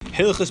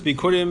Hilchos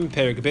Bikurim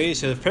Perek Beis.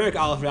 So the Perek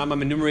Aleph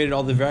Rambam enumerated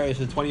all the various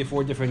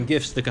 24 different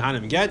gifts the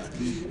Kohanim get,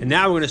 and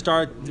now we're going to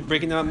start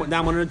breaking them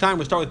down one at a time.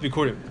 We'll start with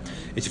Bikurim.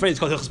 It's funny, it's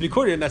called Hilchos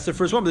Bikurim. That's the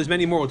first one, but there's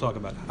many more we'll talk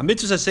about. A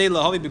mitzvah saseh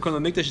lahavi bikurim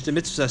hamikdash. It's a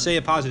mitzvah saseh,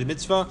 a positive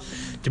mitzvah,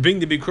 to bring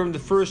the Bikurim, the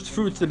first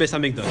fruits, to the Beis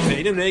Hamikdash.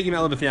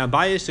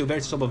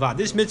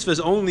 This mitzvah is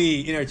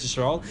only in Eretz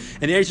Yisrael,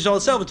 and in Eretz Yisrael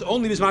itself, it's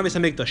only Bismar Beis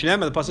Hamikdash.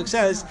 And the pasuk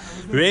says,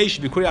 "Reish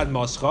bikurim ad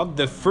mascha,"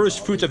 the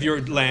first fruits of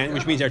your land,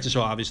 which means Eretz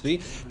Yisrael, obviously.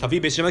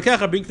 Tavi Beis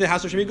Shemakecha, bring to the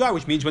house of Shemigar,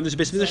 which means when there's a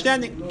Beis Hamikdash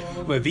standing.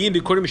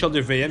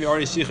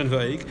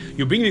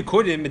 You bring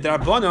Bikurim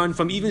midrabanan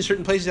from even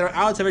certain places that are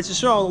outside Eretz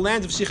Yisrael, the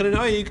lands of Sichon and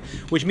Oig,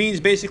 which means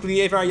basically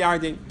Evar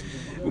Yardin.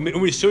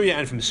 Syria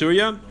and from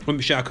Syria,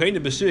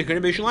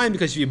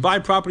 because if you buy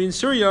property in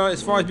Syria,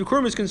 as far as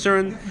Bikurim is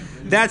concerned,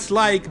 that's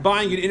like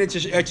buying it in Eretz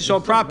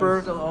Yisrael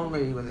proper. Still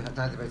only when it's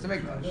not the Beis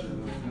Hamikdash.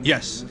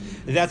 Yes,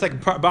 that's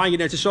like buying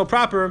it in Eretz Yisrael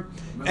proper,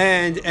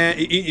 and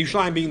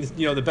Yerushalayim being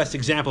the best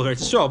example of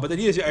Eretz Yisrael, but that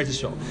is Eretz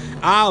Yisrael.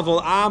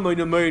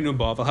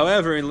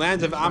 However, in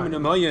lands of Ammon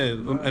and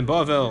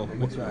Bavel,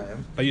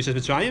 you said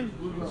Mitzrayim?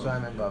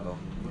 Mitzrayim and Bavel.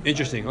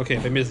 Interesting. Okay,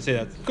 if I missed to say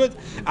that. Good.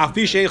 Even though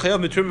the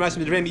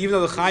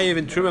Chayev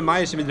and Truma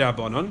Mayas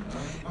Midrabanon,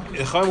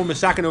 the Chayev were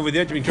masakin over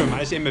there to bring Truma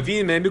Mayas, and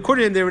Mavim and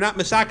Bikurim, they were not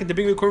masakin to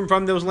bring Bikurim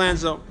from those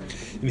lands though.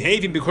 If you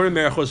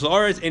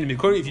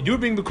do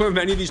bring Bikurim from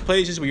any of these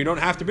places where you don't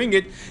have to bring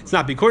it, it's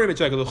not Bikurim,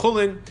 it's like a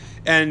Chulin,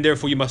 and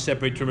therefore you must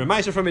separate Truma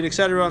Mayas from it,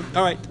 etc.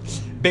 All right.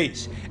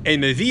 Base.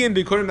 And Mavim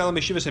Bikurim Elam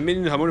Meshivas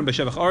Haminin Hamurim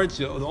B'Shevach Aretz.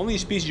 The only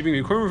species you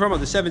bring Bikurim from are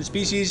the 7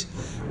 species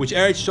which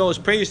Eretz Yisrael is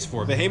praised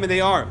for. Behema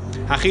they are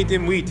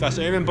Hachitim wheat,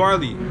 Vasarim and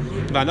barley,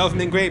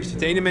 Vanavim and grapes,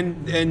 Tainim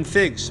and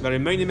figs,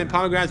 Varimanim and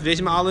pomegranates,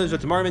 Vesim olives,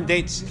 Vatamarim and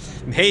dates.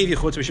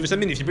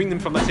 If you bring them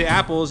from, let's say,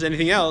 apples,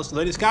 anything else,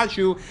 latest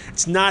cashew,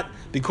 it's not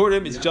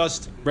Bikurim, it's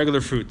just regular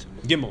fruit.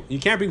 Gimel. You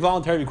can't bring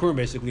voluntary Bikurim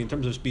basically in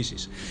terms of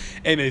species.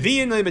 And you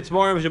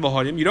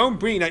don't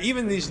bring, now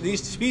even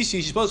these species,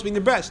 you're supposed to bring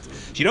the best.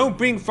 So you don't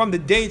bring from the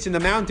dates in the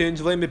mountains,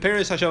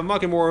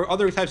 or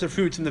other types of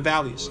fruits in the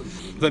valleys. Or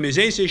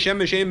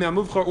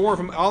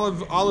from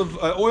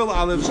oil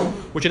olives,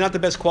 which are not the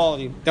best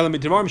quality. From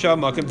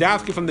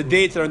the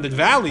dates that are in the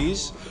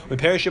valleys, and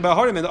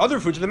the other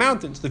fruits of the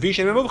mountains.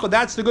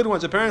 That's the good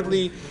ones.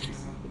 Apparently,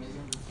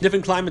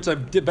 different climates are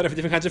better for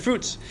different kinds of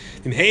fruits.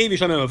 If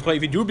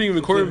you do bring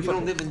Bikurim, if you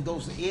don't live in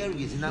those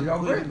areas, you're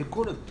not bringing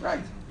Bikurim.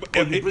 Right.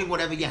 Or you bring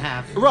whatever you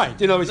have. Right.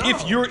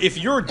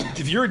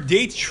 If your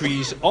date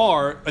trees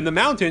are in the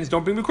mountains,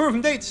 don't bring Bikurim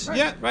from dates. Right.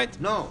 Yeah. Right.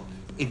 No.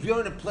 If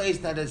you're in a place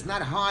that is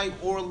not high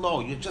or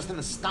low, you're just in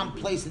a stump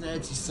place in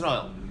Eretz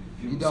Yisrael.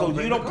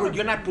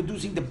 You're not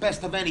producing the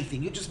best of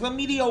anything. You're just a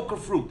mediocre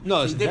fruit.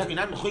 No, it's not it's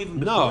not what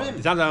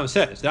the Rambam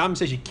says. The Rambam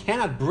says you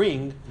cannot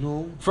bring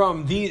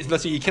from these.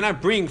 Let's say you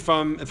cannot bring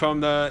from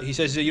the. He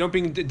says you don't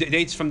bring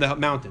dates from the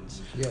mountains.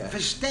 Yeah.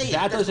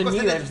 That doesn't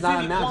mean that if it's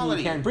not a mountain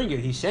quality. You can't bring it.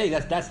 He's saying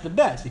that's the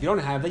best. If you don't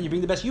have that, you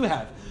bring the best you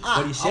have.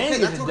 What he's saying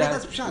is that you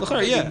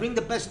bring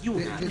the best you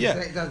have. Yeah.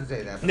 It doesn't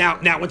say that. Now,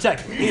 1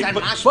 second.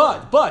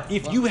 But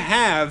if you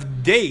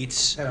have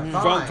dates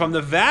from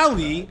the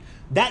valley.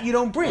 That you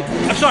don't bring.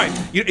 I'm sorry.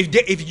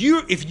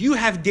 If you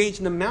have dates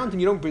in the mountain,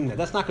 you don't bring that.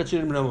 That's not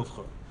considered minhag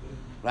ufchur.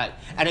 Right.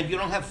 And if you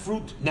don't have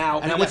fruit.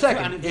 Now 1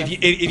 second.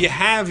 If you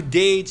have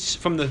dates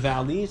from the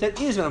valleys, that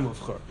is minhag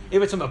ufchur.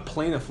 If it's from a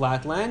plain of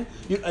flat land,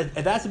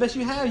 if that's the best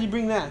you have, you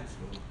bring that.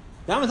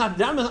 The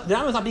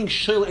Rambam is not being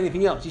shoyl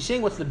anything else. He's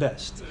saying what's the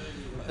best.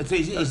 So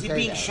is he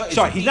being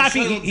sorry, he's not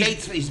being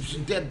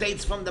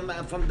dates from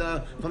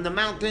the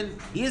mountain.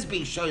 He is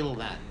being shoyl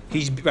that.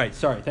 He's right.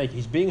 Sorry, thank you.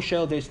 He's being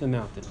shell dates from the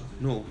mountain.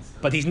 No,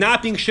 but he's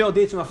not being shell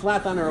dates from a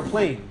flat land or a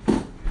plain.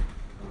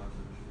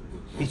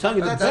 He's telling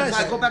you the best.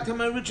 I go back to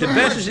my original. The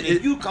best question.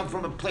 If you come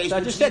from a place. So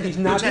I just said he's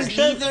not being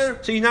shell.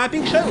 So he's not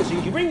being shell. So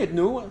you bring it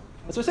new.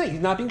 That's what I'm saying.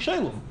 He's not being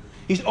shell.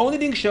 He's only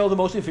being shell the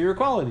most inferior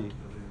quality.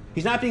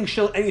 He's not being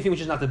shell anything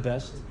which is not the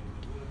best.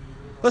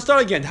 Let's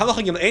start again. You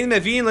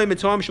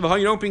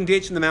don't bring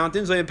dates from the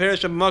mountains, or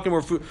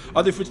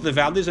other fruits of the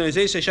valleys,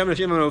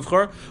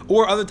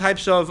 or other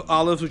types of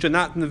olives which are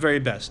not from the very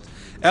best.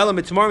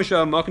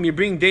 You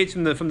bring dates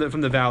from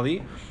the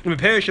valley, and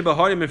fruits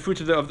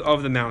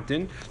of the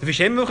mountain.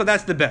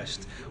 That's the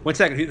best. 1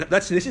 second.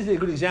 This is a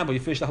good example. You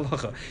finished the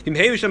halacha.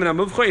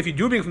 If you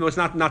do bring from those,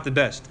 not the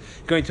best.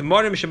 Going to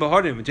Marim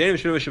Shabaharim,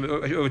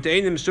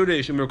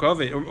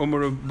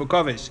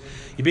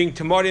 you bring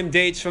Tamarim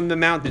dates from the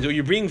mountains, or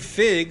you bring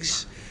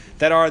figs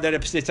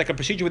it's like a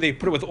procedure where they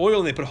put it with oil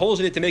and they put holes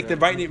in it to make the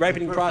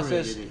ripening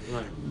process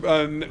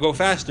go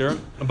faster,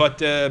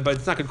 but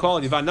it's not good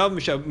quality.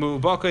 Grapes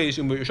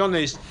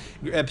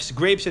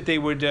that they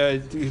would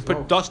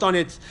put dust on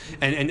it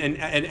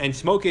and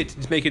smoke it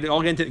to make it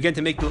all again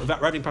to make the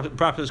ripening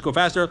process go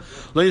faster.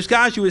 It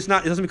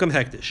doesn't become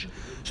hektish.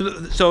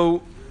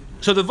 So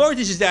the word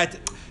is that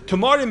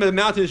tamarim in the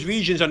mountainous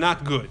regions are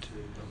not good.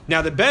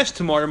 Now the best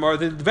tamarim are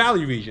the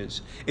valley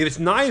regions. If it's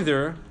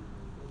neither.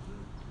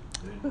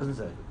 Doesn't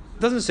say.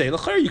 Doesn't say.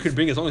 You could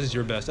bring as long as it's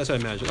your best. That's what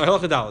I imagine.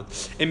 Halacha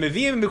Daled. In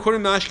Meviyim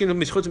Bikurim Mashkin, you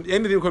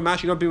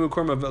don't bring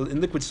Bikurim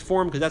in liquid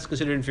form because that's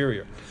considered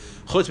inferior.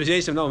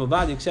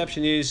 The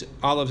exception is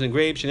olives and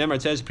grapes. And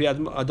it says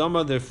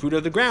Adama, the fruit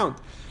of the ground.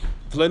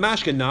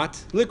 Mashkin,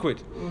 not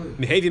liquid.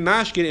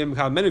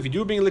 If you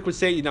do bring a liquid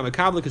state, you're not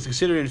makabel because it's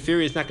considered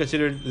inferior. It's not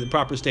considered the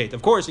proper state.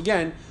 Of course,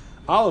 again,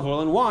 olive oil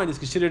and wine is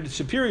considered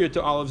superior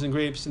to olives and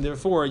grapes, and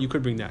therefore you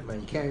could bring that.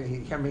 But you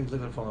can't bring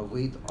liquid from a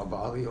wheat or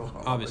barley or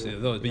obviously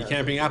those, but you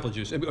can't bring apple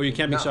juice, or you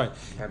can't bring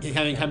you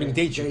can't bring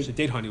date juice,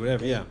 date honey,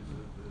 whatever. Yeah.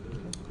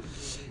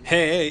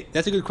 Hey,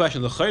 that's a good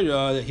question. He says,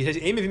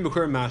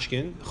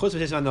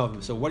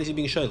 so what is he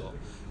being shaylo?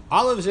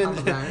 Olives and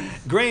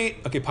grain.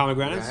 Okay,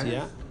 pomegranates.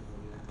 Yeah.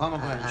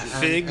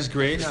 Figs,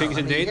 grapes, figs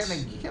and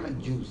dates. You can't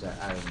make juice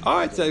out of. All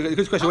right, so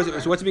good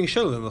question. So what's being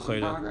shaylo in the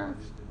chayra?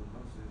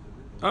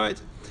 All right.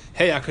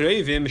 Hey,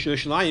 Akarevim,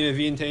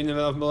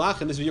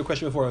 Yerushalayim, and this was your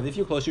question before. If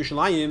you're close to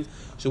Yerushalayim,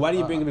 so why do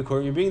you bring them in?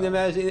 You bring them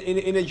as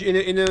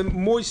in a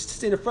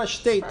moist, in a fresh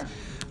state.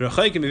 If you're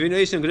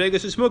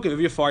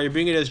far, you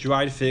bring it as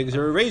dried figs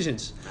or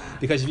raisins.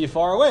 Because if you're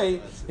far away,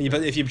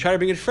 if you try to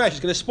bring it fresh, it's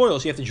going to spoil.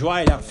 So you have to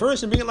dry it out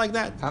first and bring it like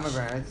that.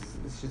 Pomegranates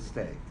should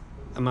stay.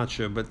 I'm not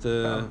sure, but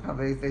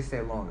they stay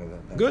longer.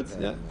 Good,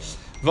 yeah.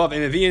 Vav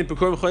and you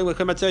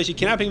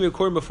cannot bring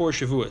bikurim before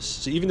Shavuos.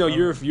 So even though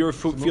your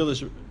field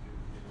is.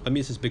 I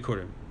mean, it's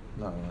bikurim.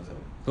 No.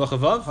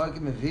 Lachavav?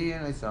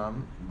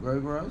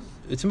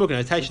 It's a mukin. I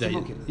attach that.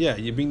 Yeah,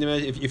 you bring them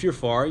as, if you're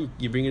far,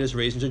 you bring it as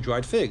raisins or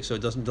dried figs, so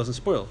it doesn't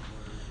spoil.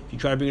 If you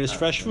try to bring it as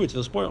fresh fruits,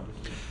 it'll spoil.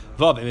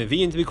 Vav and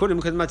mevi'in to bikurim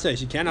because matzah.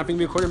 You cannot bring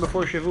bikurim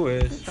before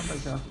Shavuos.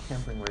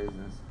 Can't bring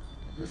raisins.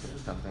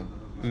 Something.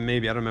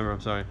 Maybe I don't remember. I'm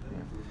sorry.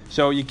 Yeah.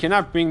 So you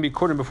cannot bring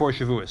bikurim before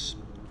Shavuos.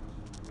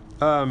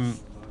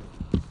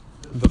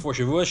 Before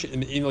Shavuos,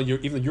 even though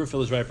your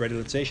field is ripe already,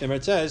 let's say,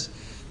 Shemar says,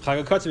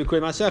 Chag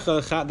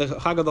the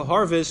Chag of the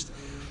harvest,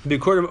 the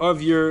bikurim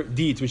of your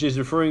deeds, which is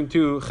referring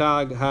to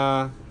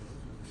Chag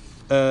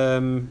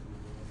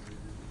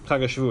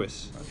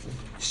Shavuos.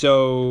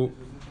 So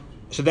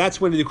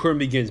that's when the bikurim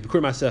begins.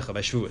 Bikurim Masecha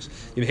by Shavuos.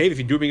 If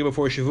you do bring it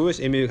before Shavuos,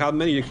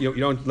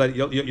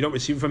 you don't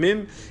receive from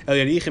him.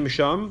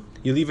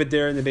 You leave it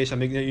there in the base of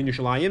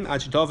Yerushalayim.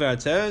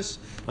 It says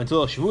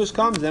until Shavuos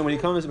comes. Then when he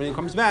comes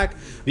back,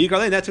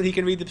 that's when he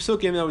can read the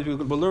Pesukim.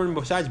 We'll learn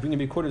besides bringing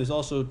bikurim. There's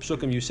also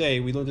Pesukim. You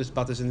say we learned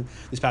about this in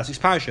this past week's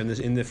parsha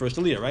in the first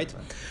Aliyah, right?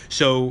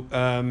 So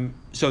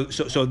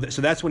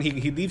that's when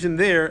he leaves him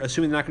there,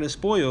 assuming they're not going to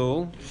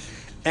spoil.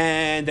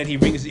 And then he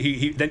brings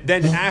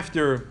then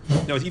after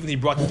even he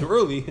brought them too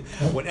early.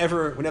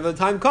 Whenever the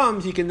time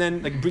comes, he can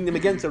then bring them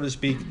again, so to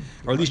speak,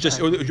 or at least just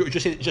say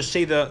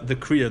the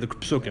kriya, the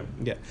psukim.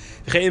 Yeah.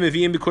 You don't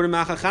bring bikurim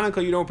after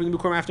Chanukah.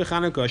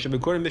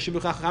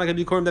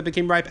 Bikurim that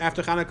became ripe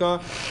after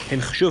Chanukah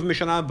and chshuv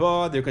mishana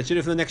haba, they're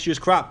considered for the next year's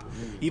crop,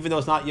 even though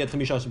it's not yet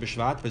Tamishas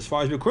B'Shvat. But as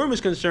far as bikurim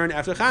is concerned,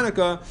 after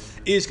Chanukah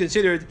is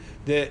considered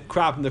the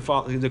crop in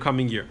the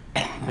coming year.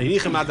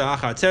 Leave them there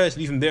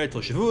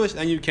till Shavuos,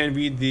 and you can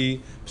read the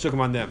Pesukim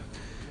on them.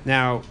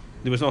 Now,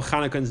 there was no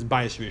Chanukah's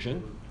bias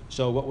vision,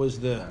 so what was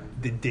the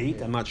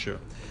date? I'm not sure.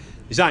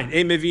 Zayin,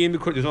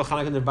 there's no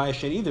Chanukah in the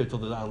bias either till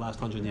the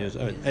last 100 years.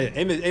 You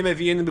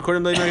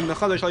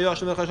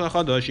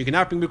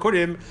cannot bring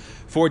bikurim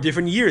for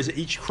different years.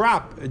 Each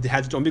crop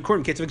has its own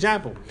bikurim. Case of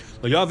example,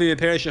 you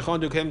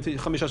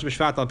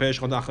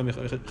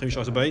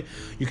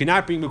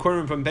cannot bring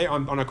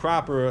bikurim on a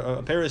crop or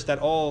a paris that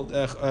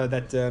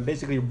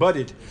basically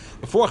budded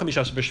before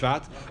Chamishas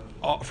B'Shvat,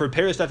 for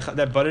paris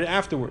that budded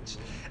afterwards.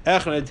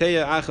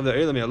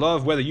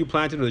 Whether you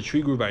planted or the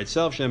tree grew by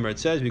itself, it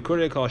says the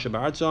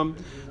bikurim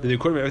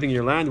everything in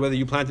your land, whether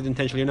you planted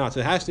intentionally or not. So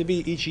it has to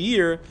be each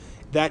year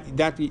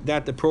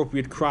that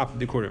appropriate crop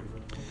bikurim.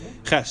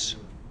 Ches.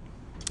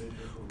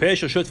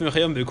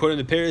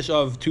 The pairs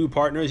of two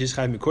partners is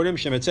chayv bikurim.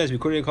 Shem it says the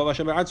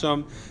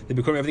bikurim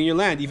everything in your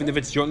land, even if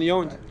it's jointly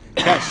owned.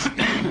 Ches.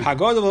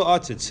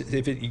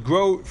 If it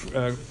grow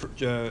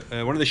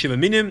one of the shiva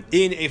minim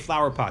in a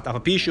flower pot,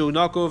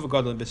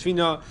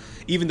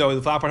 even though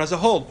the flower pot has a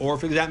hole, or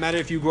for that matter,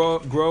 if you grow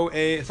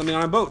something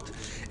on a boat,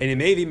 and it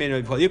may be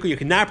you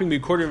cannot bring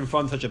bikurim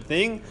from such a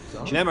thing.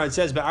 It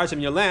says in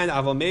your land, you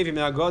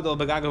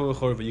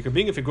can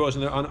bring it if it grows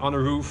on a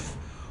roof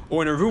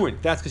or in a ruin.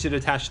 That's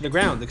considered attached to the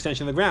ground, the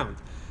extension of the ground.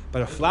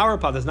 But a flower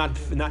pot that's not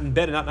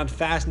embedded, not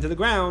fastened to the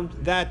ground,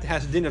 that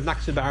has a din of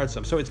naksid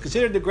ba'artzam. So it's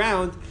considered the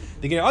ground.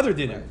 They get other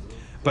din,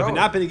 but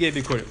not been give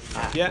bikurim.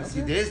 Yeah.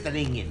 See, there is the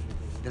ringin.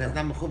 There is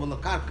not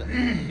mechubal karka.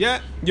 Yeah,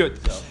 good.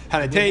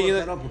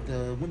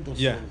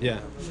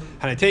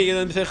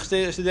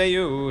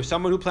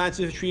 Someone who plants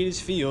a tree in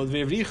his field,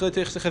 then he does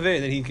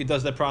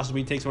that process where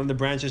he takes one of the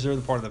branches or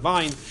the part of the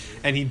vine,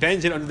 and he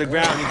bends it under the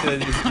ground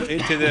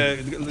into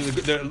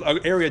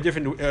the area,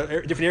 different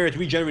area to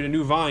regenerate a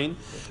new vine.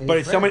 But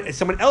it's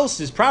someone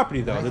else's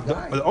property though,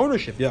 the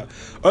ownership. Yeah.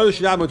 Or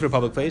should to a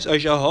public place.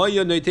 It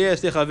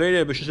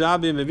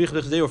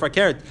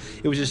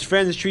was his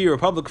friend's tree or a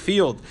public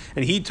field,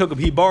 and he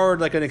borrowed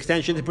like an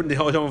extension to put in his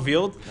own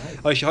field.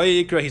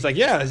 He's like,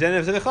 yeah,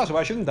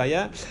 why shouldn't I?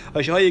 Yeah.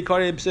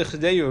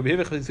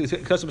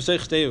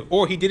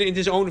 Or he did it into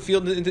his own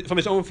field, from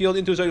his own field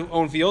into his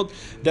own field.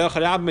 But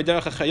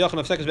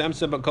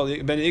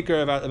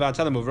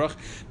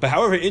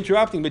however,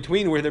 interrupting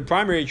between where the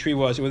primary tree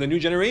was and where the new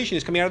generation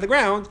is coming out of the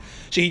ground,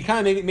 so he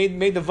kind of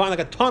made the vine like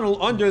a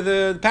tunnel under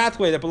the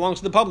pathway that belongs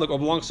to the public or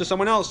belongs to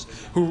someone else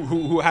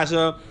who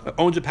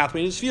owns a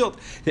pathway in his field.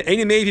 You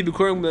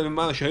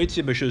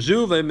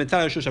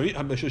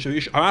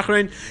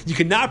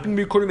cannot bring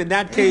bikurim in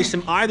that case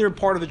from either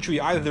part of the tree,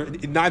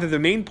 neither the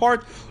main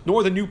part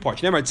nor the new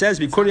part. Remember, it says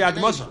bikurim ad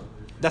mascha.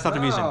 That's not the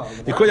reason.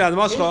 Bikurim ad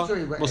mascha.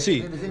 We'll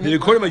see. The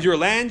bikurim of your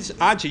lands,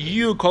 ad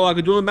you kol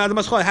hagadulim ad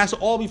mascha. It has to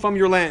all be from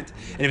your land.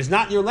 And if it's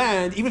not your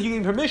land, even if you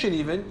give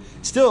permission,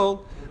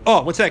 still.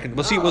 Oh, 1 second.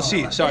 We'll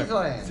see. Sorry. So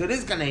it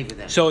is Ganeva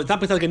then. So it's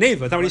not B'tal Ganeva.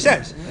 That's not what he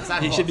says.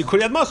 He should be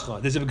Kuriyat Mascha.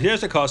 There's a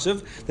B'keres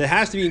HaKasav that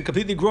has to be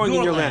completely growing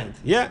in your land.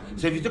 Yeah.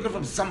 So if you took it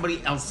from somebody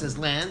else's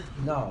land,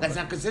 that's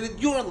not considered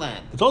your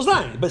land. It's all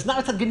Zayin. But it's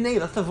not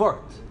Ganeva. That's the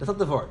Vort. That's not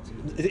the Vort.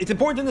 It's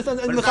important in the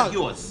but it's not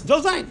yours. It's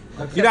all Zayin.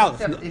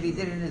 Except if he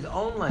did it in his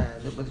own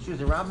land, with the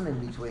shoes of Robin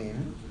in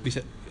between.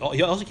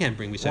 He also can't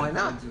bring. Why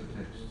not?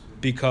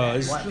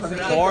 Because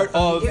part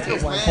of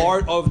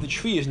the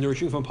tree is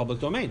nurturing from public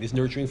domain. It's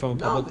nurturing from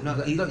public. No,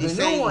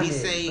 he's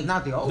saying,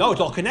 not the old. No,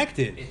 it's all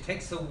connected. It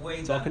takes away.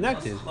 It's all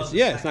connected.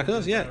 It's not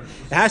connected. Yeah,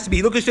 it has to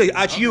be. Look at this.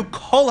 Achiyu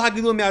kol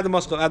hagilum ad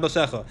masecha ad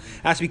masecha.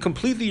 It has to be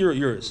completely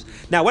yours.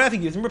 Now, what I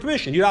think gives him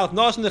permission.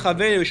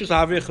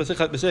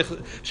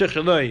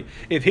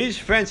 If his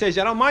friend says,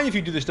 "I don't mind if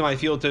you do this to my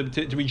field to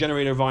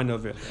regenerate a vine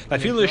over it," I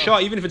feel the shah,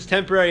 even if it's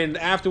temporary, and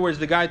afterwards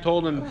the guy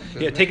told him,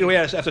 take it away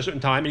after a certain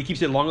time, and he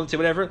keeps it longer, let's say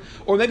whatever.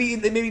 Or maybe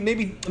the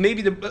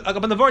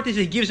Vartis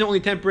he gives him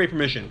only temporary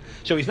permission,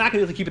 so he's not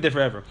going to be able to keep it there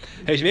forever.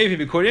 Maybe if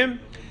he could him,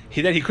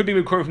 he could be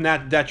recorded from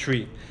that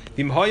tree.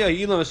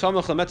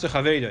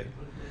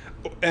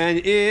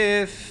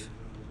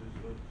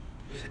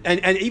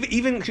 And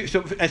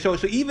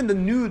even the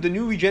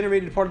new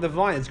regenerated part of the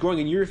vine that's growing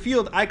in your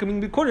field, I can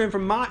bring bikurim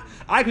from my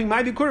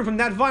bikurim from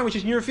that vine which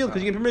is in your field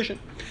because you get permission.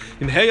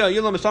 And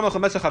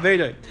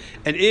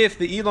if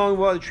the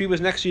the tree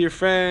was next to your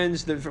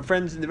friends,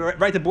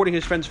 right to boarding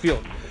his friend's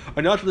field,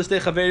 or not to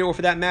stay or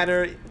for that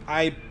matter,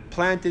 I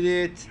planted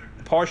it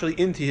partially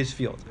into his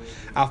field.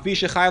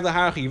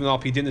 Even though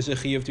he didn't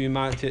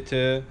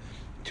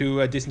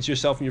to distance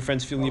yourself from your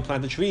friend's field when you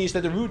plant the trees,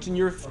 that the roots in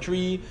your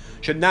tree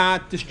should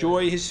not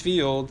destroy his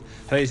field.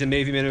 I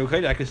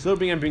can still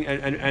bring and read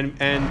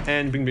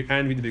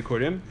the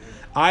bikurim.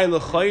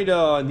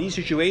 In these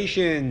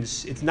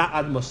situations, it's not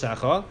ad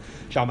mosecha.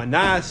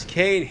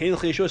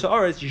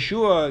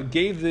 Yeshua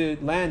gave the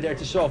land there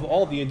to solve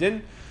all the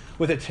Yidden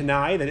with a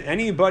tanai that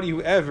anybody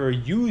who ever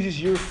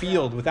uses your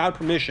field without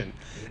permission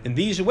in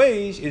these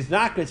ways is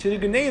not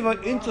considered Geneva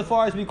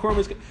insofar as Bikurim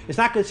is. It's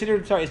not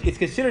considered. It's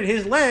considered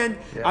his land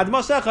ad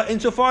masecha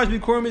insofar as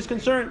Bikurim is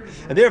concerned.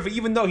 And therefore,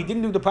 even though he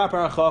didn't do the proper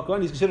achaka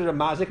and he's considered a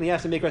mazik and he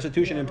has to make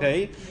restitution and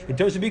pay, in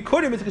terms of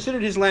Bikurim, it's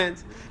considered his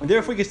land, and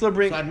therefore he can still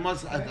bring. So ad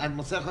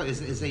masecha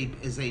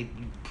is a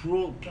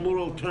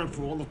plural term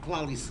for all of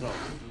Klal Yisrael.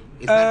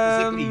 It's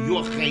not specifically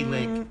your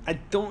chelik. I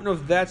don't know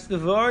if that's the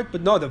word,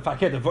 but no,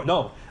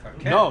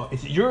 no,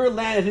 it's your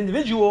land as an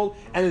individual,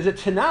 and there's a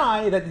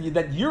tanai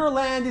that your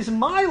land is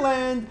my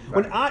land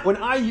when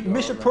I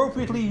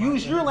misappropriately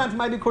use your land for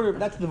my bikurim.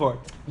 That's the word.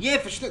 Yeah,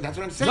 for sure. That's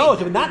what I'm saying. No,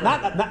 not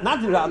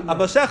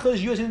Abasecha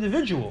is you as an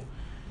individual.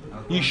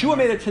 Yeshua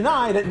made a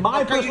tanai that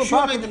my personal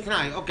property.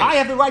 I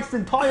have the rights to the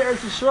entire Eretz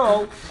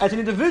Yisrael as an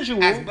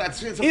individual. In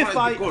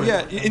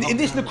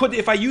this Nakud,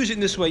 if I use it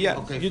in this way,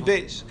 Yud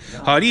Beis.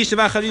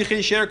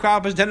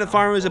 Sharecroppers, tenant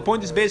farmers. The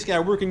point is basically I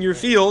work in your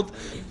field,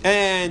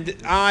 and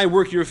I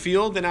work your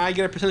field, and I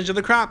get a percentage of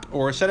the crop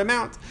or a set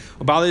amount.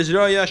 Or people who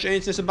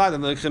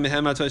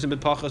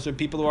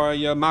are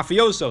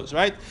mafiosos,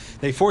 right?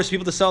 They force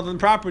people to sell them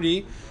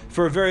property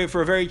for a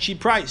very cheap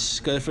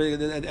price,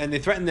 and they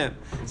threaten them.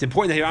 It's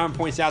important that Hiram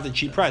points out the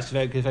cheap price.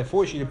 If I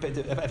force you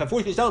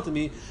to sell it to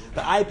me,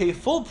 that I pay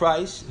full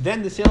price,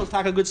 then the sales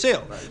tax a good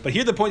sale. Right. But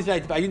here the point is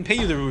that I didn't pay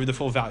you the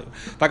full value.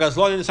 Because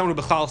someone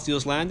who bechal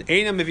steals land,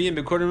 they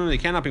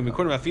cannot bring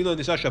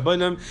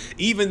bikurim,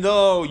 even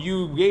though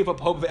you gave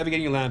up hope of ever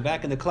getting your land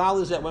back. And the klal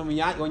is that when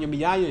you're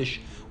miyayish,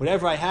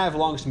 whatever I have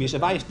belongs to me. So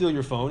if I steal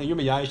your phone and you're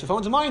miyayish, the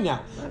phone's mine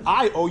now.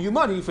 I owe you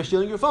money for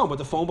stealing your phone, but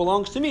the phone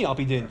belongs to me. I'll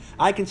be din.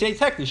 I can say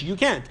technically you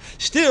can't.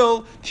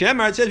 Still,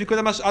 Shemar it says because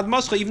ad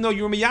mascha, even though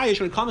you're miyayish,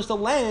 when it comes to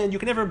land, you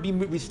can never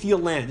steal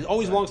land. It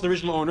always belongs to the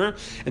original owner,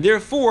 and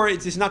therefore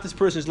it's not this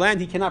person's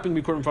land. He cannot bring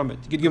bikurim from it.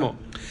 Gid Gimel.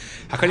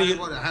 How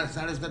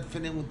does that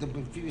fit in with the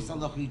previous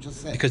halacha you just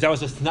said? Because that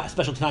was a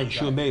special tonight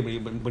Yeshua made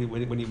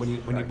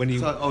when he.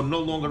 So, no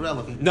longer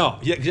relevant. No,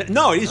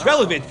 no, it is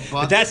relevant,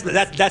 but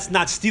that's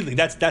not stealing.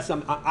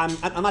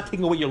 I'm not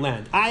taking away your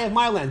land. I have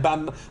my land,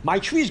 but my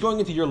tree is going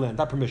into your land.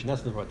 That permission.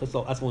 That's the right. That's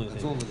the only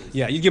thing.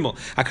 Yeah, you Gimel.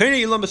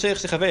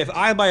 If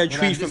I buy a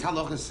tree this from,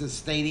 halacha is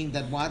stating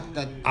that what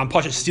that I'm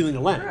partially stealing the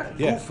land.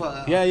 Yeah,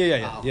 Kufa, yeah.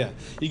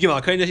 You give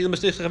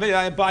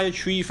I buy a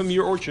tree from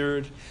your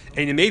orchard,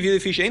 and it may be the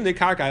fish in the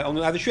karka. I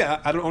only have the tree.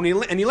 I don't own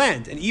any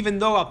land, and even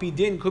though I'll be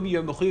din could be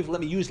a mechuyev,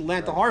 let me use the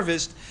land to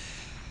harvest.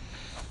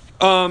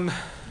 No,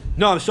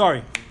 I'm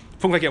sorry.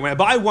 When I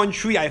buy one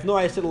tree, I have no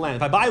access to the land.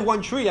 If I buy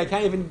one tree, I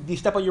can't even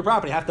step on your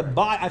property. I have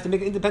to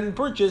make an independent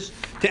purchase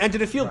to enter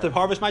the field to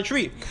harvest my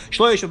tree.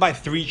 Shloish should buy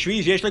 3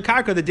 trees. Yesh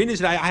lekarka. The din is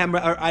that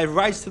I have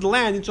rights to the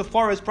land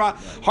insofar as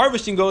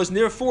harvesting goes, and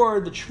therefore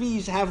the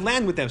trees have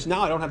land with them. So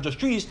now I don't have just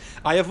trees.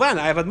 I have land.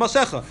 I have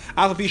admasecha.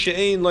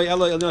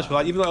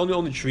 Even though I only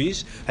own the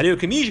trees,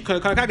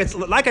 it's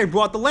like I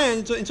brought the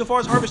land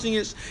insofar as harvesting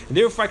is, and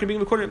therefore I can be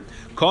recorded.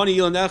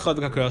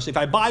 If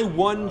I buy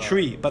one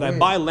tree, but I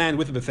buy land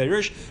with a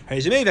beferish, I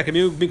can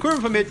be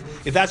mikurim from it.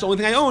 If that's the only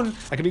thing I own,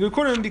 I can be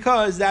mikurim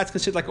because that's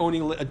considered like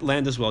owning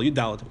land as well. You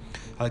doubt.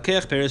 If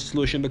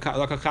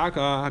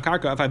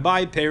I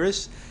buy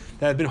Paris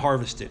that have been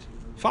harvested,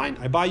 fine.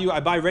 I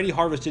buy ready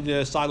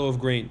harvested silo of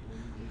grain.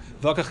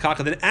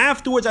 Then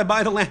afterwards, I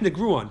buy the land that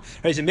grew on.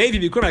 I said, maybe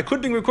I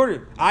could be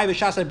recorded. I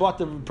bought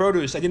the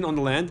produce. I didn't own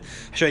the land.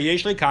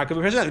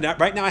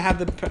 Right now, I have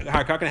the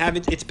karka and have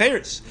its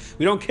Paris.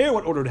 We don't care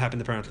what order it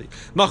happened. Apparently,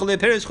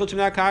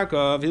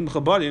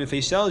 if he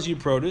sells you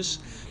produce,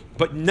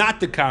 but not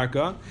the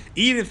karka,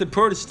 even if the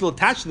produce is still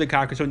attached to the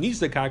karka, so it needs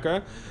the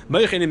karka,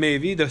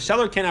 the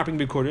seller cannot bring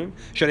bikurim.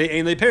 He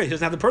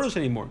doesn't have the produce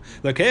anymore.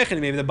 The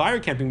buyer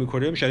can't bring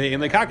bikurim.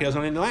 He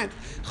doesn't own the land.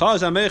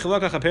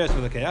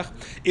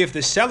 If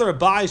the seller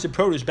buys the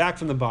produce back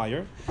from the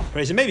buyer,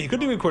 maybe he could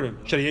bring bikurim.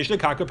 He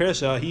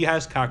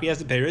has karka, he has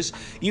the paris,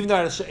 even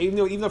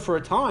though for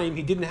a time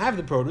he didn't have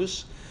the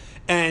produce,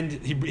 and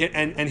he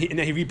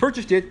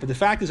repurchased it. But the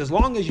fact is, as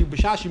long as you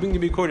bring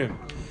the bikurim.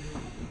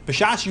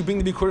 B'shas, you bring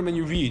the bikurim and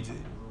you read.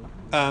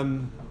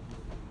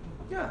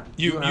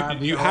 You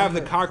have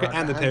the karka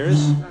and the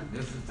paris.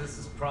 This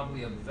is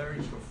probably a very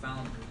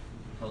profound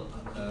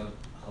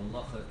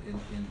halacha in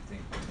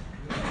thing.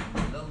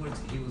 In other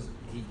words, it was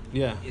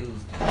an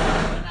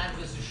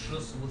adverse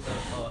with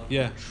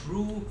a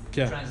true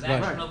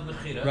transaction of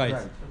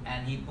mechira,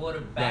 and he bought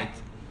it back.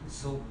 Right.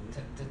 So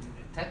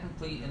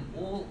technically, in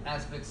all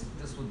aspects,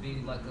 this would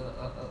be like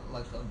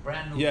a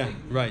brand new thing.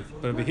 Right.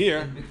 But over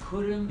here,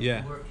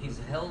 he's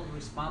held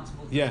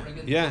responsible to bring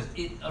it.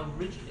 It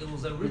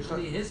was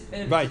originally his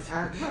pen. Right.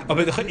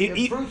 But the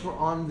fruits were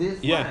on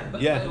this land.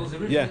 But it was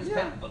originally his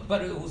pen.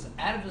 But it was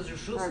out of his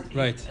reshus.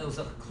 Right. It was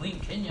a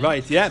clean kinyan.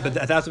 Right. Yeah. But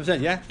that's what I'm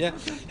saying. Yeah.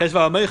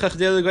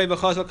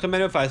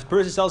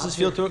 Person sells his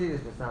field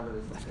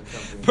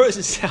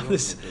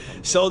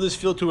sold his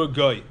field to a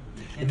guy.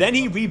 Then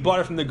he rebought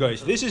it from the guy.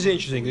 So this is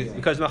interesting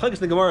because Machlekes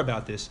the Gemara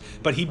about this.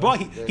 But he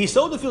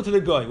sold the field to the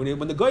guy.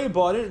 When the guy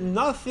bought it,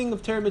 nothing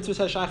of Torah mitzvahs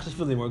has shayach to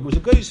field anymore. It was a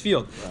guy's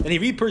field. And he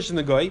repurchased from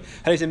the guy.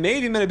 And he said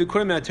maybe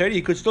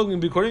he could still be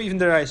bikurim even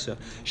deraisa.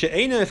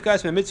 She'eina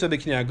ifkas mitzvah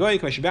b'knei hagoy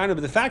k'mashibanu.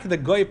 But the fact that the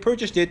guy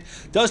purchased it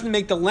doesn't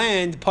make the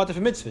land part of a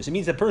mitzvah. It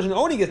means the person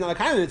owning it is not a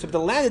kind of mitzvah, but the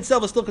land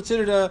itself is still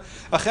considered a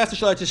chesed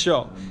shalat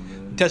Yisrael.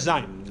 Test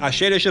 9.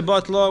 Asher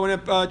Shabbat law when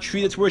a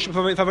tree that's worshipped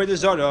for avodah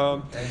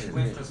zarah.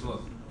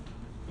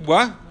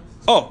 What?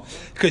 Oh,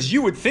 because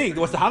you would think,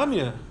 what's the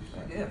Havamina?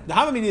 Yeah. The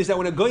Havamina is that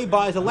when a goy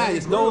buys a land,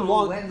 it's no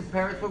longer. When the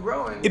parents were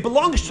growing, it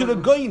belongs to the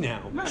goy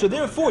now. So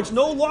therefore, it's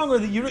no longer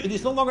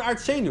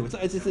artsenu.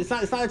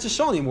 It's not a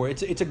soul anymore.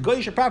 It's a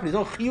goyish property.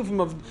 There's no chiyuvim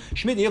of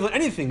shmita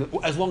anything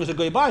as long as the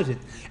goy buys it.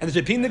 And there's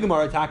a pin in the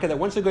Gemara taka that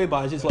once the goy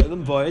buys it, it's like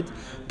void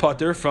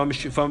potter from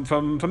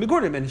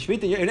Migurim and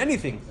shmita and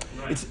anything.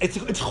 It's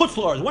chutz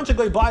l'ars. Once a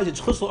goy buys it,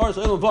 it's chutz l'ars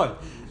void.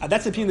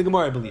 That's the opinion of the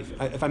Gemara, I believe.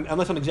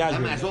 Unless I'm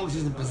exaggerating. As long as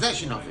he's in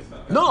possession of it.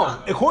 No,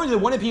 according to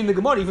one opinion of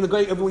the Gemara, even the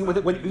guy,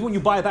 when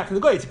you buy it back from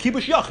the guy, it's a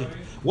kibush yachid.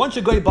 Once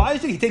a guy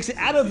buys it, he takes it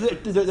out of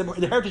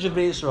the heritage of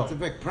Bnei Yisrael. It's a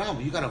big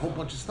problem. You got a whole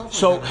bunch of stuff.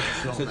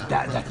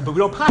 But we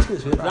don't pass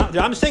this way.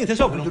 I'm saying this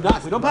way. We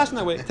don't pass in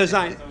that way.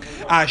 Tazayin.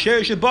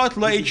 Asher Shabbat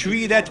la a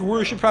tree that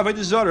worship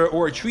Avodah Zarah,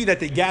 or a tree that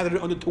they gathered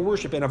under to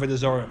worship in Avodah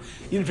Zarah.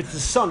 Even if it's the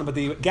sun, but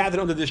they gathered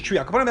under this tree.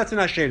 That's an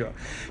Asherah.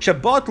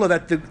 Shabbat la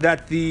that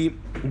the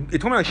it's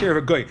talking about Asherah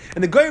of a guy.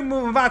 And the guy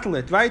mevatel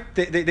it, right?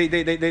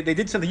 They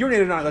did something,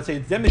 urinated on it, let's say,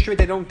 to demonstrate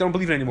they don't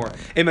believe it anymore.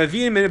 Even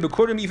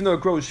though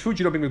it grows food,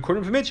 you don't bring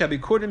bikurim from it.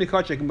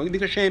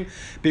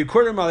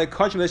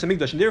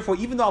 And therefore,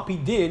 even though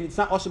Al-Pidin, it's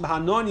not also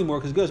Bahana anymore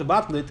because it goes to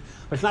batel it,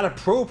 but it's not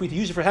appropriate to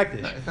use it for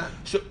hektish.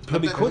 So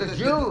the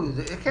Jews,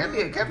 it can't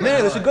be.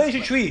 No, it's a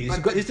Goyish tree.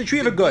 It's the tree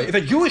of a Goy. If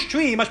a Jewish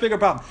tree, much bigger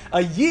problem.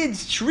 A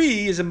Yid's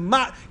tree is a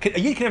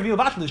Yid can never be a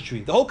batel this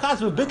tree. The whole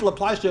concept of bittul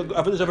applies to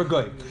a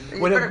Goy.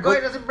 When a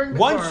Goy doesn't bring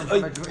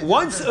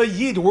once a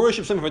Yid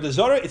worships something for the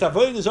Zarah, it's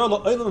avodah zarah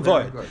la'olam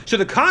void. So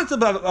the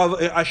concept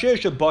of Asher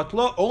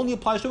Shabbat only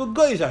applies to of a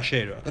goy's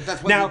ashera. But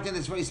that's why then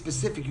it's very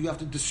specific. You have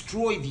to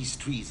destroy these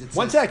trees.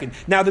 One second.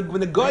 Now,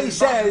 when the guy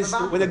says,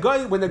 no, you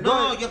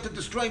have to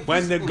destroy them.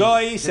 When the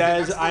guy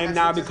says, I am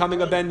now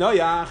becoming a ben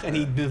noyach, and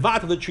he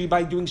bevatel the tree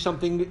by doing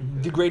something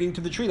degrading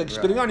to the tree, like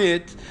spitting on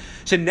it.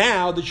 So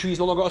now the tree is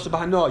no longer also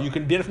bahano. You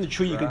can get it from the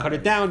tree, you can cut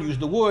it down, use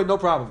the wood, no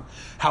problem.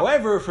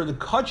 However, for the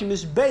kachim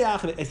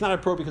mizbeach, it's not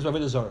appropriate because of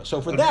avodah zarah.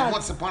 So for that,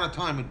 once upon a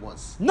time it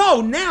was.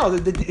 No, now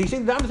he's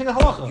saying the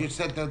halacha. You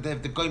said that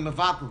the guy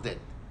mevatel did.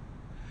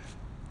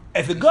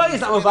 If the guy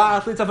is not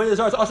mevatel, it's avodah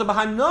zarah. It's also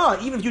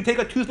bahano. Even if you take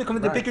a toothpick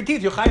and pick your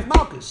teeth, you're chayiv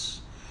malchus.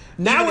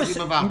 Now we're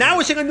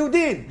saying a new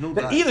din.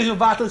 That either you're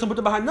mevatel and put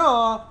the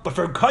bahano, but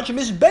for kachim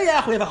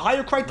mizbeach, we have a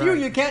higher criteria.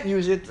 Right. You can't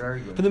use it.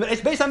 Very good.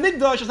 It's based on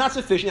migdash. It's not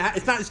sufficient.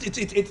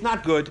 It's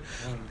not good.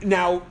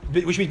 Now,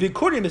 which means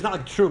bikurim is not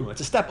like truma.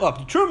 It's a step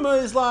up.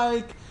 Truma is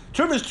like.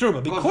 Truma is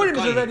truma. Bikurim is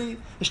already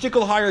a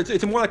shtickle higher.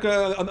 It's more like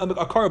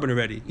a carbon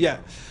already. Yeah.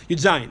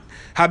 Yud zayin.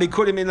 How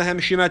bikurim in lahem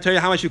shima? Tell you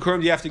how much bikurim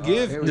do you have to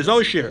give? There's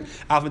no share.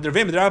 Alpha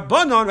dervim. There are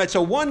banon. Right.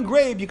 So one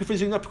grape you can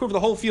physically not cover the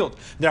whole field.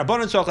 There are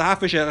banon. So half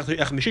fish. There are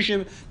banon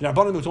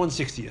was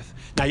 1/60th.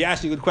 Now you're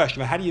asking a good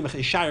question. But how do you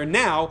shire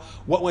now?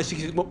 What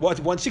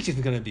 1/60th is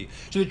going to be?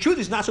 So the truth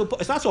is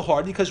it's not so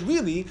hard because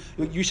really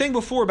you're saying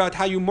before about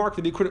how you mark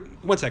the bikurim.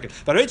 1 second.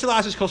 But is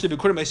close to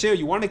bikurim. I say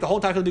you want to make the whole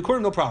time of the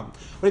bikurim. No problem.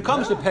 When it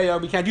comes to payer,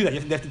 we can't do that. You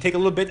have to take a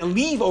little bit and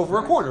leave over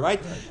a corner, right?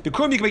 The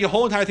kurim, you can make the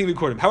whole entire thing with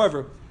kurim.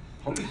 However,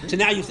 so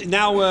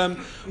now we're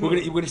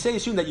going to say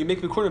soon that you make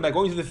the kurim by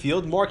going to the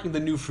field, marking the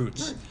new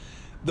fruits.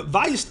 The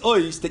vayist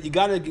ois that you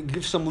got to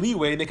give some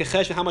leeway, make a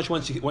chesh how much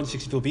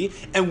 160 will be,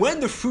 and when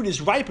the fruit is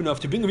ripe enough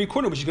to bring the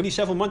kurim, which is going to be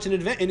several months in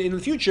the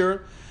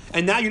future,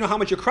 and now you know how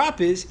much your crop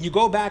is, you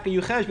go back and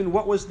you cheshbon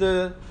what was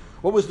the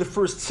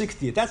first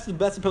 60th? That's the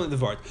penalty of the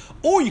vart.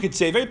 Or you could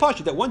say very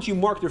posh that once you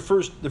mark the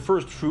first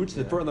fruits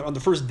on the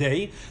first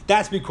day,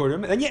 that's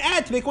bikurim, and then you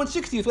add to make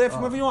 1/60th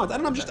from wherever you want. I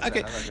don't know. I'm just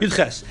okay.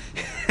 Yudches.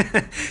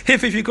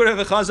 If you could have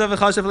a chazav,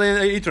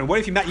 what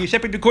if you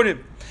separate bikurim?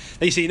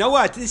 Then you say, you know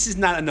what? This is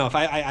not enough.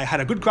 I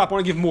had a good crop. I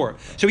want to give more.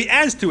 So he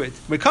adds to it.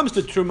 When it comes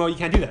to trumo, you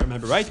can't do that.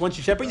 Remember, right? Once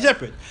you separate, you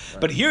separate.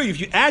 But here, if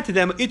you add to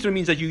them, itra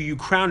means that you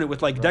crown it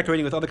with like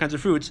decorating with other kinds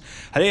of fruits.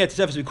 The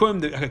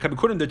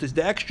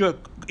extra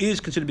is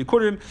considered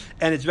bikurim,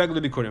 and it's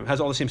regular bikurim. It has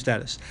all the same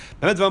status.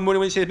 When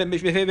you say when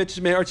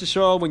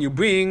you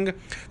bring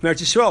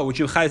Meretz Yisrael, which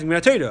you chayiv from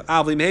Torah,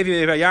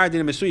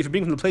 if you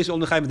bring from the place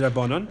only chayiv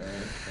d'Rabbanan,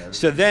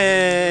 so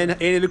then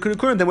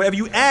whatever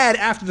you add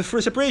after the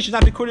first separation is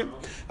not bikurim.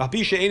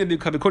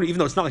 Even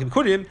though it's not like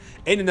bikurim,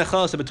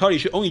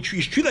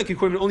 you should treat like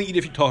bikurim and only eat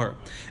if you tahor.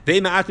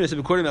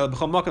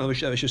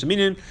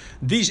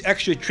 These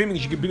extra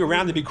trimmings you can bring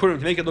around the bikurim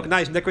to make it look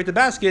nice and decorate the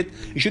basket.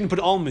 You shouldn't put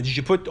almonds. You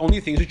should put only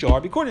things which are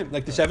bikurim,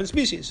 like the 7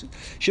 species.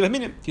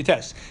 You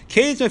test.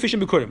 Okay, so this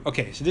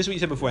is what you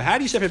said before. How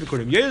do you separate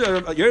bikurim?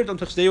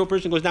 A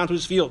person goes down to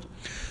his field.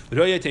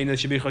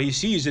 He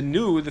sees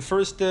the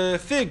first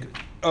fig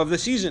of the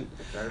season.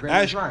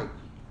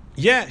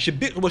 Yeah,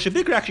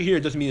 shabikr actually here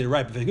doesn't mean it's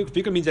ripe.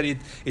 Shabikr means that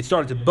it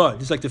started to bud.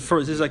 This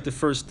is like the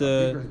first.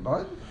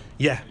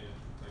 Yeah.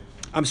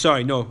 I'm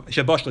sorry, no.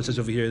 Shabashla says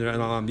over here.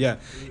 Yeah,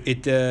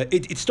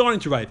 it's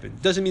starting to ripen.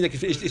 Doesn't mean like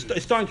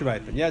it's starting to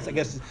ripen. Yes, I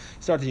guess it's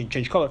starting to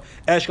change color.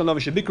 Eshkal Nava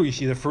Shabikr, you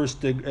see the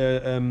first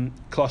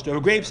cluster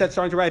of grapes that's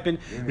starting to ripen.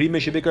 Reed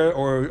Shabikr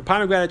or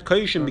pomegranate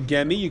koyishim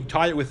begemi. You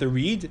tie it with a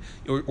reed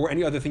or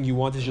any other thing you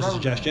want. It's just a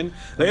suggestion.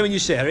 But when you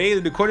say they are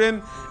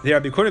bikurim,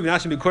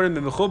 v'nasim bikurim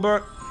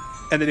b'mechubar,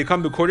 and they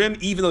become bikurim,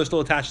 even though it's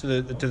still attached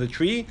to the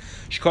tree.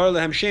 Shkar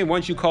lehem shem.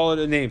 Once you call it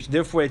a name, so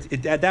therefore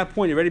at that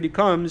point it already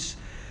becomes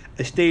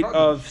a state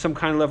of some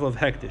kind of level of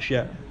hektish,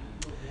 yeah.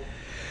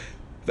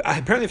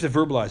 Apparently, you have to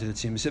verbalize it. It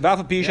seems it's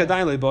not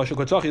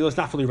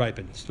fully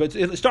ripened, but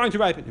it's starting to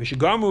ripen.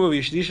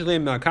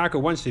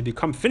 Once they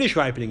become finished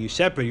ripening, you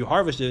separate, you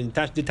harvest it, and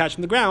detach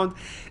from the ground,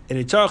 and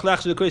you don't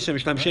have to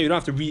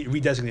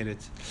redesignate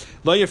it.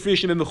 If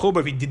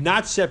you did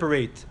not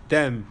separate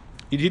them.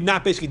 You did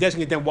not basically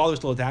designate them while they're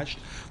still attached.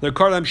 You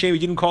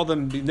didn't call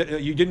them.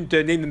 You didn't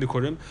name them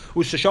bikurim.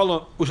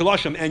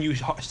 Usalasham, and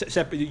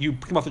you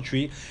pick them off the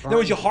tree. In other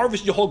words, you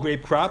harvested your whole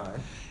grape crop,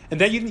 and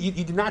then you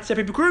did not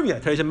separate bikurim yet.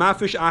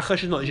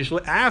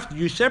 After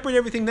you separate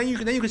everything, then you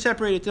can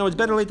separate it. It's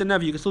better late than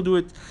never. You can still do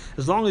it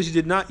as long as you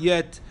did not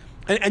yet.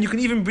 And you can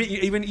even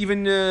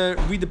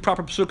read the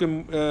proper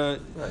psukim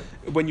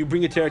when you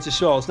bring it to Eretz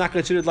Yisrael. It's not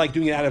considered like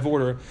doing it out of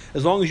order,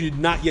 as long as you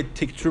did not yet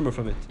take truma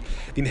from it.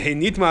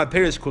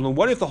 And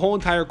what if the whole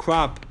entire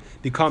crop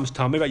becomes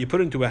tamei? Right? You put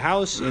it into a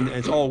house and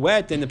it's all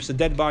wet, and the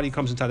dead body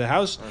comes inside the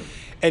house.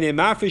 And in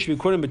mafish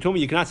bikurim betumi,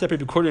 you cannot separate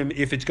bikurim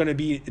if it's going to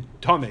be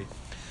tamei.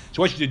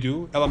 So what should you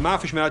do? You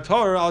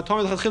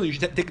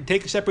should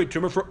take a separate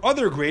truma for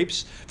other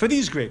grapes, for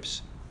these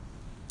grapes.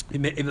 You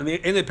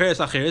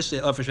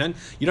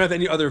don't have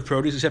any other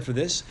produce except for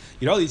this.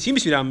 It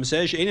seems to be Rambam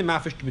says you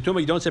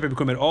don't separate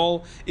bikurim at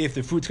all if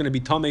the fruit's going to be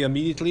tamei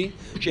immediately.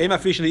 You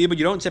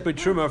don't separate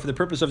truma for the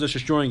purpose of just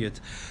destroying it.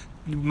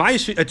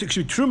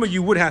 Truma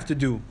you would have to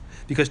do,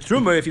 because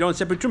truma, if you don't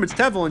separate truma, it's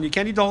tevel and you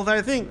can't eat the whole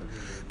entire thing.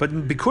 But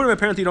bikurim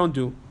apparently you don't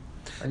do.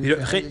 And you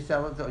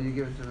sell it or you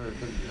give it to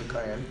the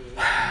client?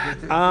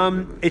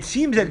 It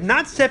seems that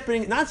not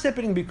separating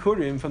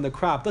bikurim from the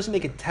crop doesn't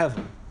make it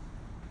tevel.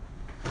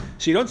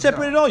 So you don't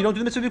separate it all. You don't do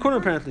the mitzvah bikurim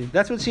apparently.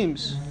 That's what it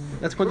seems.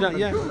 That's what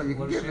yeah.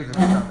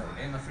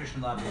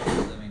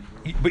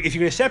 But if you're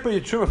going to separate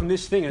the truma from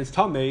this thing and it's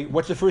tamei,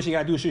 what's the first thing you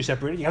got to do as soon as you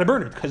separate it? You got to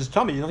burn it because it's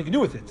tamei. You have nothing to do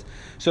with it.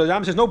 So the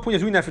Rambam says no point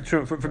of doing that for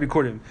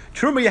bikurim.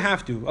 Truma you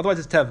have to, otherwise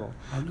it's tevel.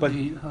 How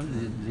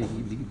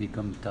did they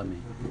become tamei?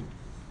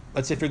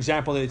 Let's say, for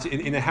example, it's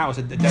in a house,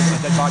 a dead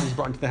body is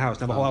brought into the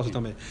house. Now the whole house is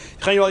tamei.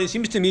 It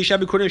seems to me,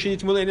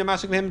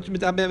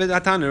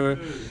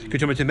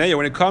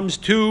 when it comes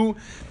to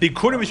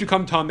bikurim, which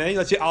become tamei,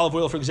 let's say olive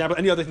oil, for example,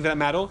 any other thing that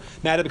matter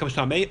becomes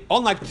tamei.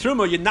 Unlike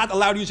truma, you're not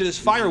allowed to use it as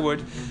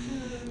firewood.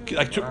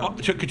 Unlike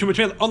truma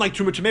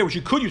tamei, which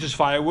you could use as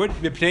firewood,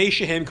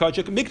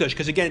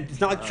 because again,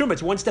 it's not like truma;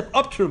 it's one step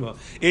up truma.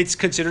 It's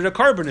considered a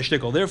carbon, a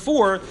shtickle.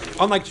 Therefore,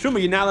 unlike truma,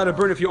 you're not allowed to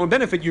burn it for your own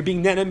benefit. You're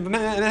being net and a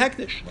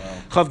hektish.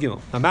 Chav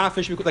gimel.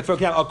 Like for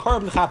example, a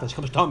carbon chapas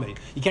comes tamei.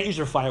 You can't use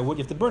it for firewood.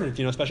 You have to burn it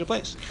in a special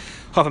place.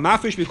 Chav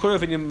mafish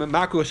bikurim and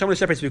maku. Someone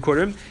separates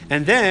bikurim,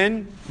 and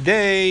then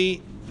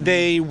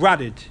they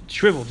rotted,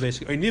 shriveled,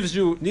 basically. Or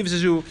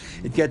nivzu,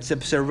 it gets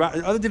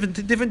other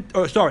different.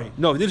 Oh, sorry,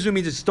 no, nivzu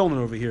means it's stolen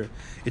over here.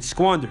 It's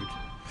squandered.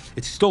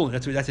 It's stolen.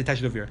 That's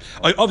attached over here.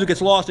 Obviously, it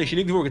gets lost. They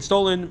should gets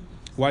stolen.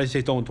 Why did he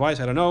say stolen twice?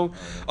 I don't know.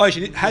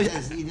 Either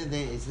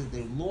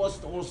they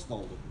lost or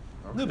stolen.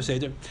 No,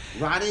 Beseder.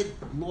 Rotted,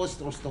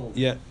 lost, or stolen.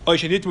 Yeah.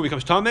 Oishanitmu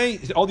becomes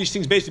tamei. All these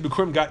things basically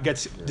bikurim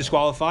gets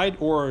disqualified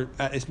or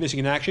it's missing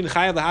in action.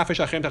 Chayav lahafish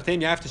achem tachtem.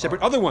 You have to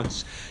separate other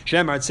ones.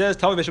 Shemar it says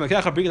Tavi v'Shem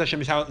Lakecha bring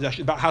Hashem's house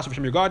of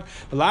Hashem your God.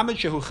 Lamed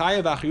shehu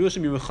chayav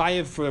achiyusim you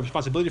chayav for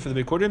responsibility for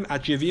the bikurim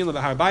at Yevim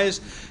leVahar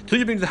Bayis till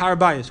you bring to the Har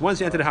Bayis. Once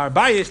you enter the Har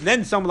Bayis,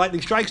 then someone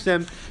lightning strikes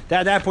them.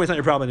 At that point, it's not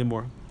your problem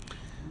anymore.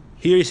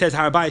 Here he says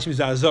Har Bayis means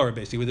the Azor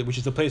basically, which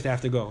is the place they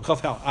have to go. Chaf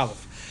Hel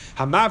Aleph.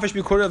 Hamafish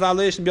bikurim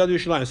v'aleish and b'yad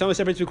Yerushalayim. Someone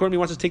separates bikurim, he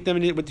wants to take them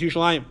with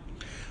Yerushalayim.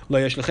 Lo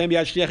yashlechem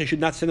b'yad shliach. He should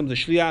not send them to the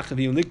shliach.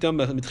 V'yunikdam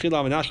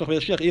mitchila v'nashlach b'yad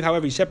shliach. If,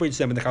 however, he separates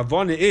them, and the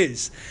kavanah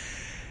is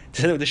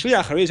to send them with the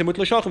shliach, harei zemut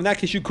l'shalach. In that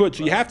case, you could.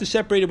 So you have to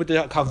separate it with the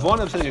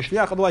kavanah of sending a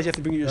shliach. Otherwise, you have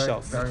to bring it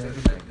yourself.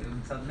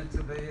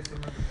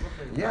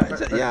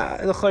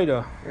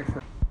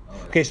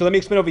 Okay, so let me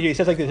explain over here. He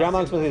says like this.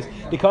 Rambam explains this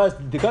because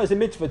the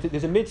mitzvah,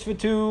 there's a mitzvah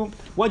to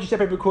once you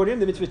separate bikurim,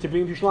 the mitzvah is to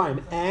bring them to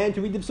Yerushalayim and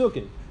to read the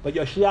psukim. But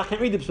your shliach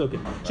can't read the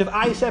psukim. So if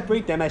I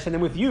separate them, I send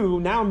them with you.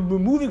 Now I'm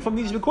removing from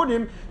these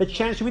bikurim the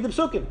chance to read the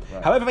psukim.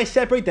 Right. However, if I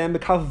separate them, the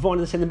kavon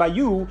and send them by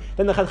you,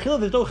 then the chadchila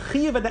there's no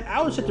chiyuv at the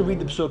outset to read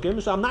the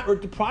psukim. So I'm not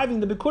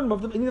depriving the bikurim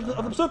of the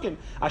psukim.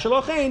 I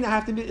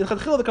have to be the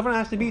chadchila. The kavon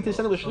has to be to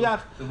send them with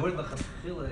shliach.